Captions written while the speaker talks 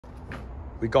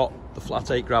We got the flat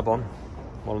 8 grab on,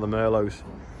 one of the Merlots.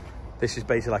 This is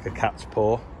basically like a cat's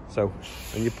paw. So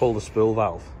when you pull the spool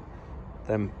valve,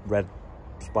 them red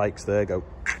spikes there go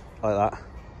like that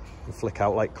and flick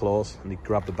out like claws, and you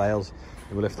grab the bales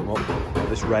and we lift them up.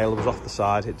 This rail was off the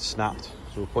side, it snapped,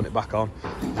 so we're putting it back on.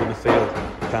 It's in the field,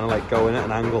 kind of like going at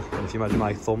an angle, and if you imagine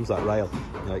my thumb's that rail,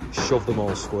 you like shove them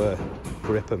all square,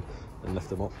 grip them and lift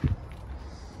them up.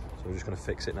 So we're just going to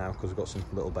fix it now because we've got some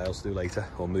little bales to do later,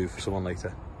 or move for someone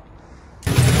later.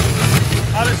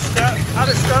 Had a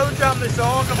stone jam this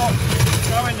autumn up,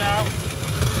 going now,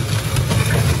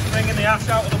 bringing the ash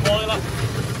out of the boiler.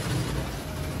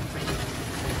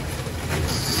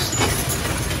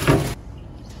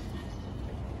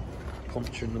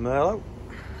 Puncturing the Merlot.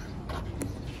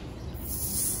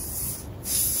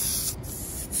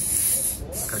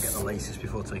 Gotta get the laces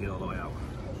before taking it all the way out.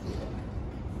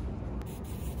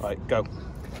 Right, go. I'm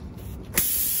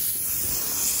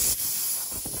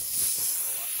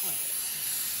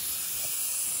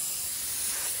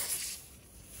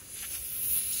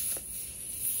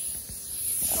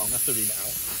gonna have to read it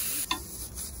out.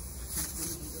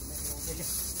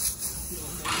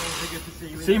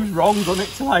 Seems wrong, doesn't it?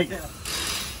 To like.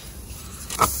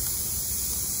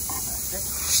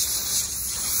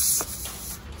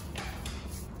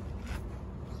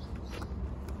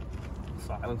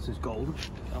 Silence is golden.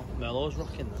 Oh, Merlot's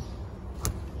rocking them.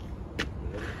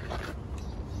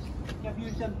 Have you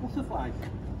used them butterflies?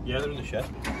 Yeah, they're in the shed.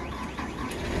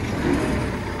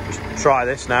 Just try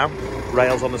this now.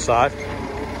 Rails on the side.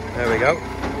 There we go.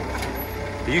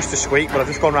 They used to squeak, but I've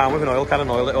just gone round with an oil can and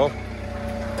oil it all.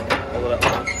 All the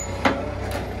little ones.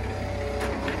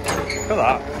 Look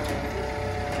at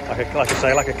that. Like I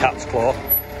say, like a cat's claw.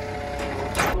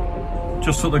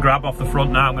 Just took the grab off the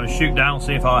front now. I'm going to shoot down,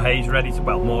 see if our hay's ready to,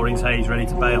 well, Maureen's hay's ready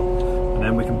to bale. And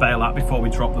then we can bale that before we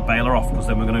drop the baler off, because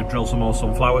then we're going to drill some more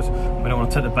sunflowers. We don't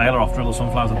want to take the baler off, drill the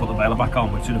sunflowers and put the baler back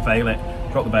on. We're just going to bale it,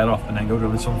 drop the baler off and then go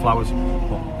drill the sunflowers.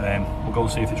 But we'll go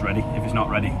and see if it's ready. If it's not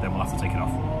ready, then we'll have to take it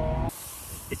off.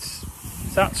 It's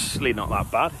actually not that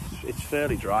bad. It's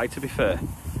fairly dry, to be fair.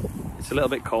 It's a little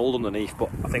bit cold underneath, but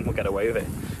I think we'll get away with it.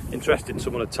 Interesting,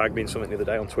 someone had tagged me in something the other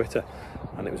day on Twitter,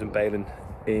 and it was in baling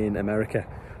in America,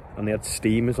 and they had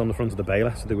steamers on the front of the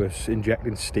baler, so they were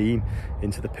injecting steam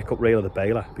into the pickup rail of the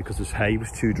baler because this hay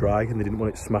was too dry and they didn't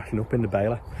want it smashing up in the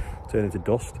baler, turning into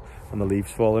dust and the leaves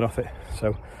falling off it.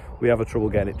 So we have a trouble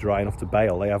getting it dry enough to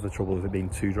bale. They have the trouble of it being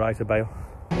too dry to bale.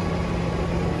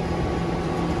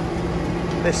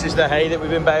 This is the hay that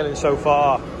we've been baling so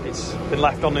far. It's been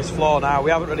left on this floor now. We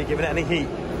haven't really given it any heat.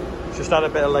 It's just had a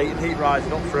bit of latent heat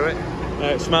rising up through it.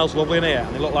 It smells lovely in here,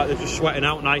 and they look like they're just sweating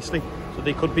out nicely. So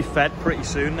they could be fed pretty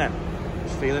soon then.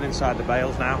 Just feeling inside the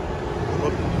bales now.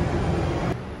 Good.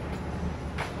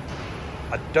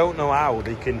 I don't know how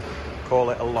they can call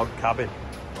it a log cabin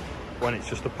when it's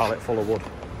just a pallet full of wood.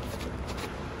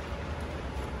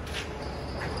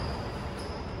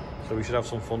 So we should have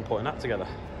some fun putting that together.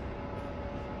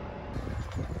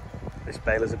 This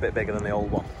baler's a bit bigger than the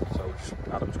old one, so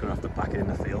Adam's going to have to pack it in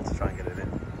the field to try and get it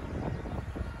in.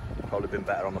 Probably been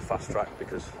better on the fast track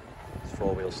because it's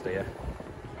 4-wheel steer,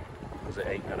 because it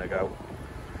ain't gonna go.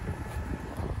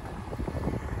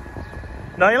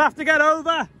 No, you'll have to get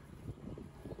over.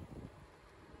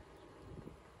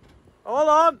 Hold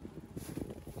on.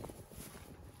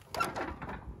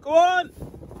 Go on.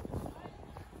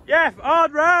 Yeah,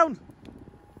 hard round.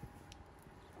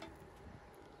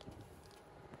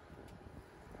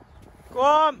 Go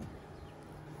on.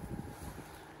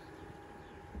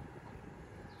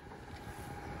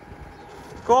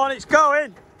 Go on, it's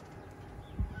going.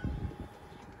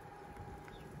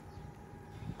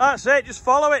 That's it, just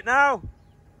follow it now.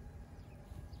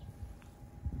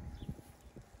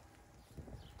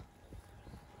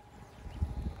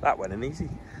 That went in easy.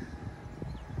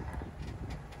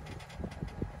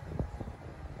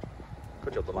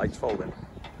 Good job the light's folding.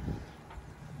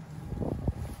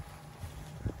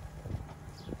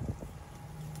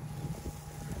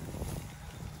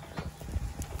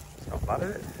 It's not bad,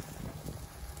 is it?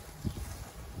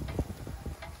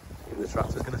 The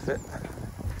tractor's going to fit.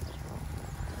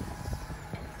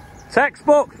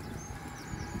 Textbook!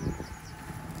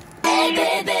 Hey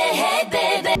baby, hey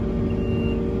baby.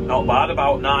 Not bad,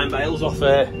 about 9 bales off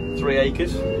 3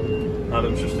 acres.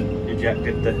 Adam's just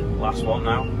ejected the last one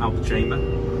now, out the chamber.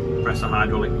 Press a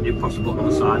hydraulic, you press the button on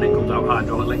the side, it comes out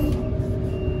hydraulically.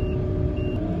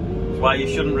 That's why you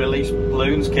shouldn't release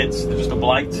balloons, kids, they're just a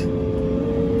blight.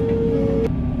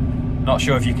 Not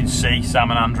sure if you can see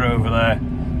Sam and Andrew over there.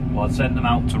 Well, I'd sent them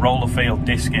out to roll the field,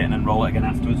 disc it, and then roll it again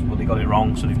afterwards, but they got it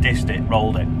wrong, so they've disced it,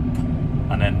 rolled it,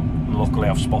 and then luckily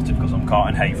I've spotted because I'm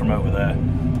carting hay from over there.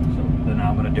 So then now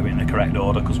I'm going to do it in the correct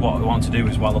order, because what I want to do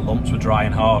is, while the lumps were dry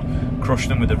and hard, crush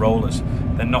them with the rollers,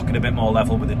 then knock it a bit more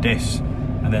level with the disc,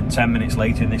 and then 10 minutes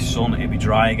later in this sun it'd be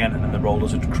dry again, and then the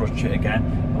rollers would crush it again,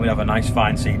 and we'd have a nice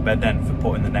fine seed bed then for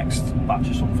putting the next batch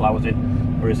of sunflowers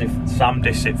in. Whereas if Sam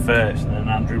discs it first and then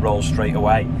Andrew rolls straight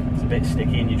away, it's a bit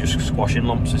sticky and you're just squashing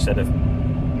lumps instead of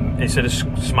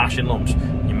smashing lumps.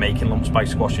 You're making lumps by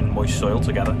squashing moist soil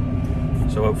together.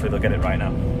 So hopefully they'll get it right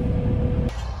now.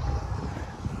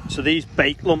 So these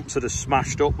baked lumps are just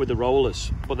smashed up with the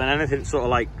rollers, but then anything sort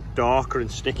of like darker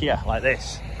and stickier like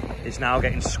this is now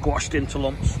getting squashed into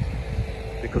lumps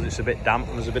because it's a bit damp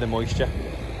and there's a bit of moisture.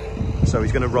 So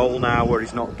he's going to roll now where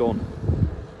he's not done,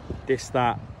 disc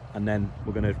that, and then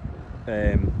we're going to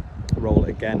roll it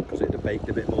again because it had baked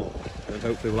a bit more, and then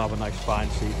hopefully we'll have a nice fine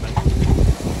seed then. I'm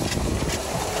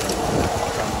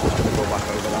just going to go back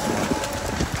over that now.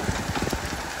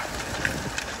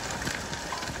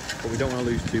 But we don't want to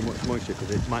lose too much moisture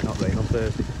because it might not rain on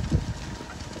Thursday.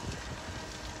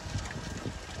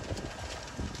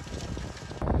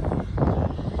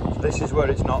 So this is where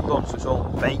it's not done, so it's all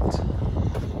baked.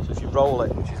 So if you roll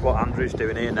it, which is what Andrew's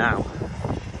doing here now,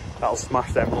 that'll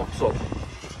smash them lumps up.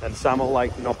 Then Sam will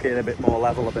like knock it in a bit more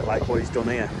level, a bit like what he's done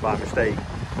here by mistake.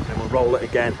 And then we'll roll it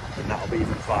again, and that'll be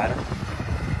even finer.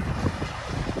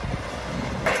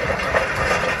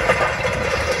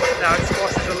 Now it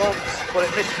squashes the lumps, but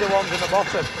it misses the ones in the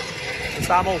bottom. So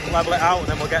Sam will level it out, and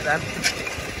then we'll get them.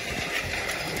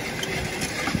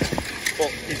 But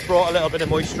he's brought a little bit of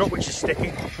moisture up, which is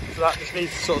sticking. So that just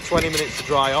needs sort of 20 minutes to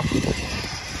dry off.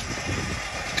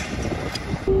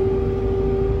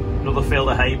 Another field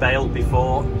of hay baled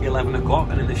before 11 o'clock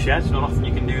and in the shed. It's not often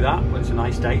you can do that, but it's a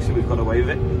nice day, so we've got away with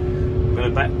it. I'm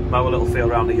going to mow a little field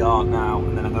around the yard now,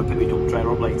 and then I'm going to pick my dump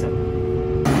trailer up later.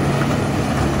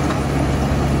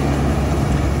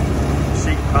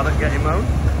 Sheep paddock getting mown.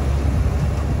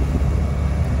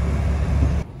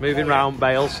 Moving round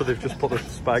bales, so they've just put the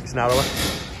spikes narrower.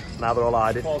 Now they're all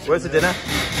hiding. Where's the dinner?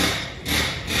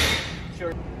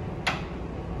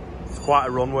 It's quite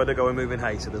a run where they're going moving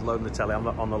hay, so they're loading the telly on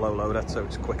the low loader, so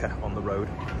it's quicker on the road.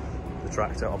 The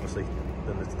tractor, obviously,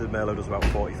 the Merlot does about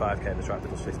 45k, the tractor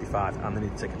does 55, and they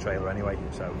need to take a trailer anyway,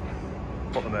 so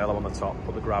put the Merlot on the top,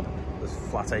 put the grab, the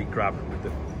flat 8 grab with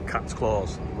the cat's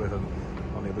claws with them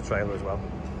on the other trailer as well,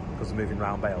 because they're moving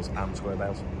round bales and square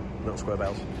bales, little square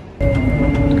bales.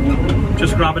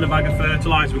 Just grabbing a bag of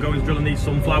fertiliser. We're going drilling these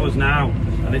sunflowers now,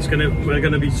 and we're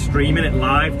gonna be streaming it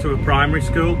live to a primary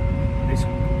school.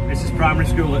 This is primary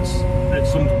school that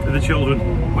some of the children,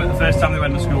 the first time they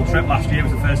went on a school trip last year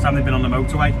was the first time they've been on the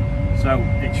motorway, so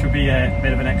it should be a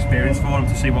bit of an experience for them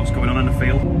to see what's going on in the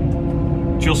field.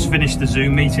 Just finished the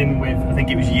Zoom meeting with, I think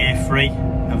it was year 3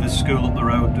 of the school up the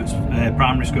road, that's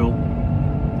primary school,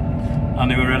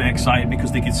 and they were really excited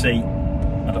because they could see,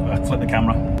 I flipped the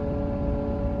camera,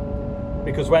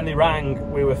 because when they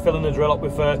rang we were filling the drill up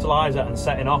with fertiliser and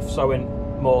setting off sowing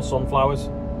more sunflowers.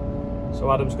 So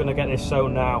Adam's going to get this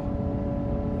sown now,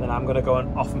 then I'm going to go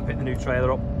off and pick the new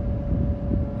trailer up.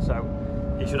 So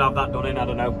he should have that done in, I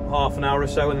don't know, half an hour or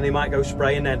so, and then he might go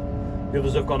spraying. Then the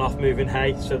others have gone off moving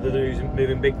hay, so they're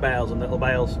moving big bales and little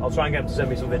bales. I'll try and get them to send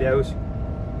me some videos.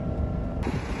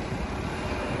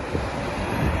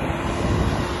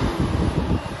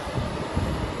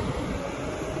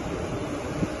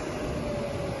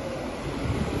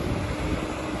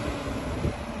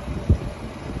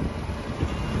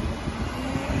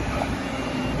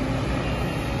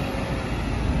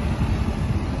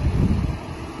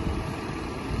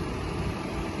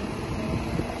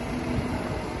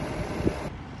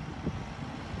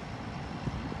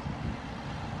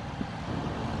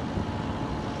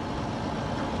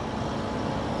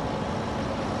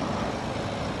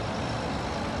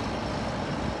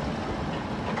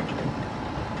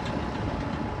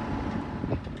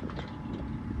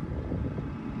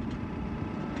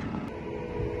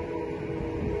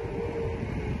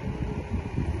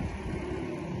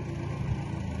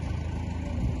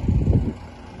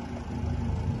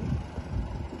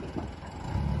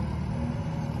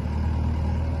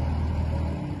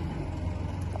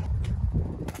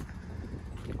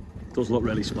 Does look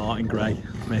really smart in grey.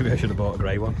 Maybe I should have bought a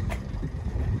grey one.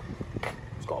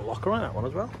 It's got a locker on that one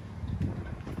as well.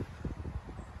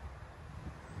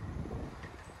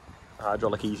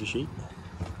 Hydraulic easy sheet.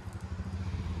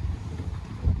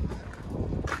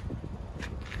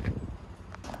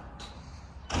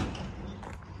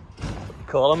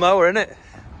 Call a mower, innit?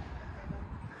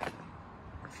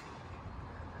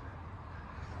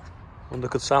 Wonder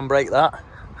could Sam break that?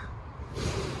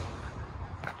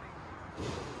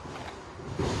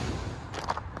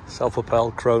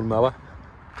 Self-propelled crone mower.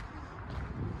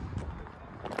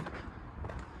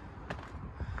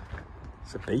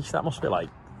 It's a beast. That must be like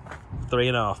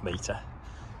 3.5 metre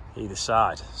either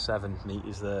side. 7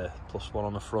 metres there, plus one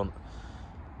on the front.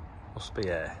 Must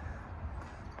be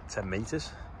 10 metres.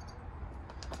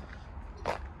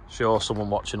 Sure,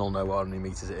 someone watching will know how many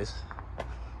metres it is.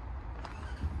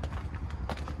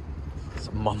 It's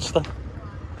a monster.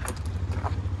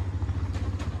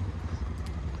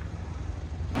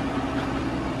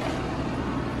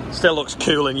 Still looks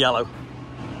cool in yellow.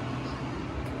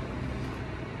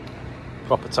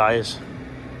 Proper tyres.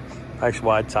 Nice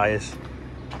wide tyres.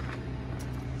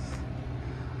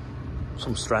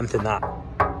 Some strength in that.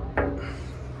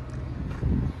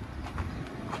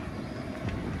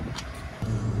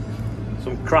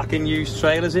 Some cracking used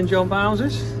trailers in John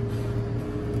Bows's.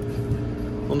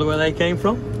 Wonder where they came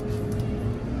from.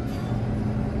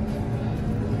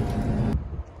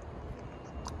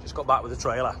 Just got back with the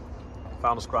trailer.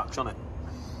 Found a scratch on it.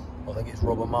 I think it's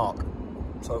rubber mark,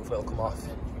 so hopefully it'll come off.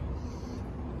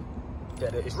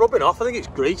 Get it. It's rubbing off. I think it's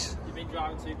grease. You've been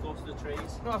driving too close to the trees.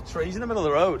 I don't have trees in the middle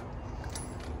of the road.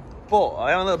 But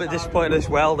I am a little bit disappointed in this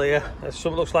weld here. It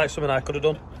looks like something I could have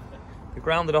done. They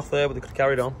grounded off there, but they could have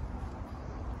carried on.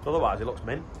 Otherwise, it looks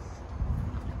mint.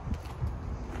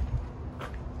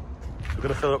 We're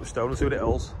going to fill it up with stone and see what it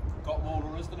holds. Got more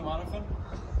runners than a marathon.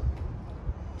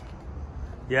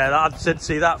 Yeah, I'd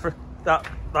see that for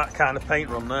that kind of paint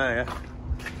run there, yeah.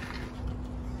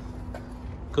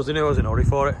 Because they knew I was in a hurry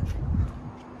for it.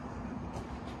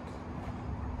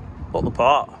 Put the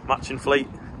part, matching fleet.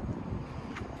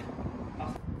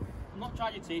 I'm not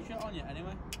trying your t-shirt on yet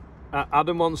anyway.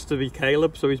 Adam wants to be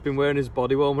Caleb, so he's been wearing his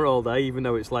body warmer all day, even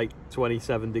though it's like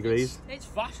 27 degrees. It's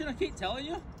fashion, I keep telling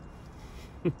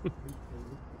you.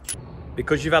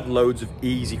 Because you've had loads of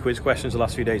easy quiz questions the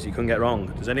last few days that you couldn't get wrong,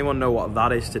 does anyone know what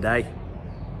that is today?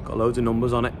 Got loads of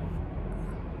numbers on it.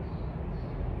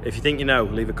 If you think you know,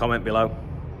 leave a comment below.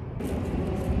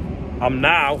 I'm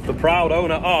now the proud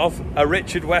owner of a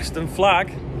Richard Weston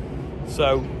flag.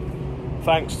 So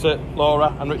thanks to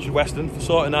Laura and Richard Weston for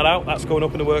sorting that out. That's going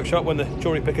up in the workshop when the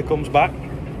cherry picker comes back.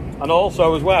 And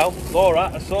also as well, Laura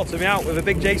has sorted me out with a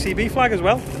big JCB flag as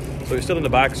well. So it's still in the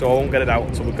bag, so I won't get it out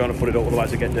until we're going to put it up,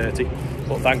 otherwise it'll get dirty.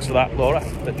 But thanks for that, Laura,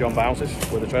 at John Bows's,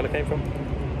 where the trailer came from.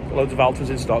 Got loads of Altrons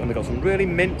in stock, and they've got some really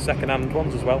mint second-hand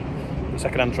ones as well.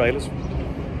 Second-hand trailers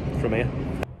from here.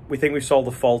 We think we've solved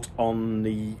the fault on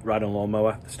the ride-on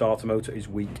lawnmower. The starter motor is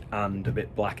weak and a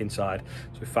bit black inside.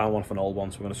 So we found one for an old one,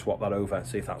 so we're going to swap that over and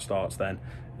see if that starts then.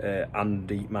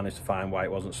 Andy managed to find why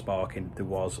it wasn't sparking. There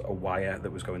was a wire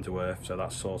that was going to earth, so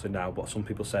that's sorted now. But some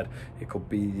people said it could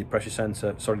be the pressure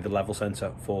sensor, sorry, the level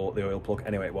sensor for the oil plug.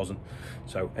 Anyway, it wasn't.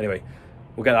 So anyway,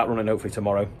 we'll get that running hopefully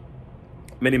tomorrow.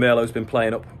 Mini Merlot's been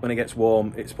playing up. When it gets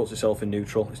warm, it puts itself in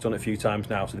neutral. It's done it a few times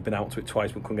now, so they've been out to it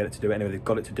twice but couldn't get it to do it. Anyway, they've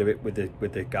got it to do it with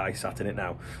the guy sat in it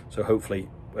now. So hopefully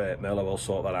Merlot will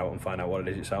sort that out and find out what it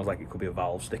is. It sounds like it could be a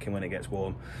valve sticking when it gets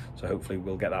warm. So hopefully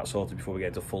we'll get that sorted before we get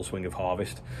into full swing of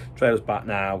harvest. Trailer's back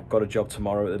now. Got a job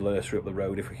tomorrow at the nursery up the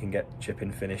road if we can get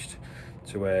chipping finished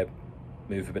to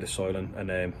move a bit of soil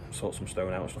and sort some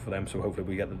stone out and stuff for them. So hopefully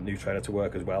we get the new trailer to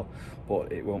work as well, but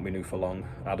it won't be new for long.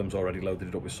 Adam's already loaded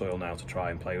it up with soil now to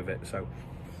try and play with it, so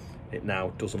it now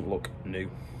doesn't look new.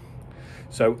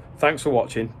 So thanks for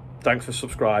watching, thanks for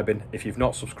subscribing. If you've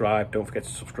not subscribed, don't forget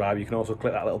to subscribe. You can also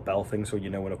click that little bell thing so you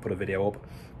know when I put a video up.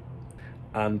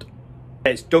 And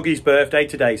it's Dougie's birthday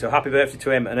today, so happy birthday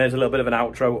to him, and there's a little bit of an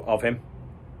outro of him.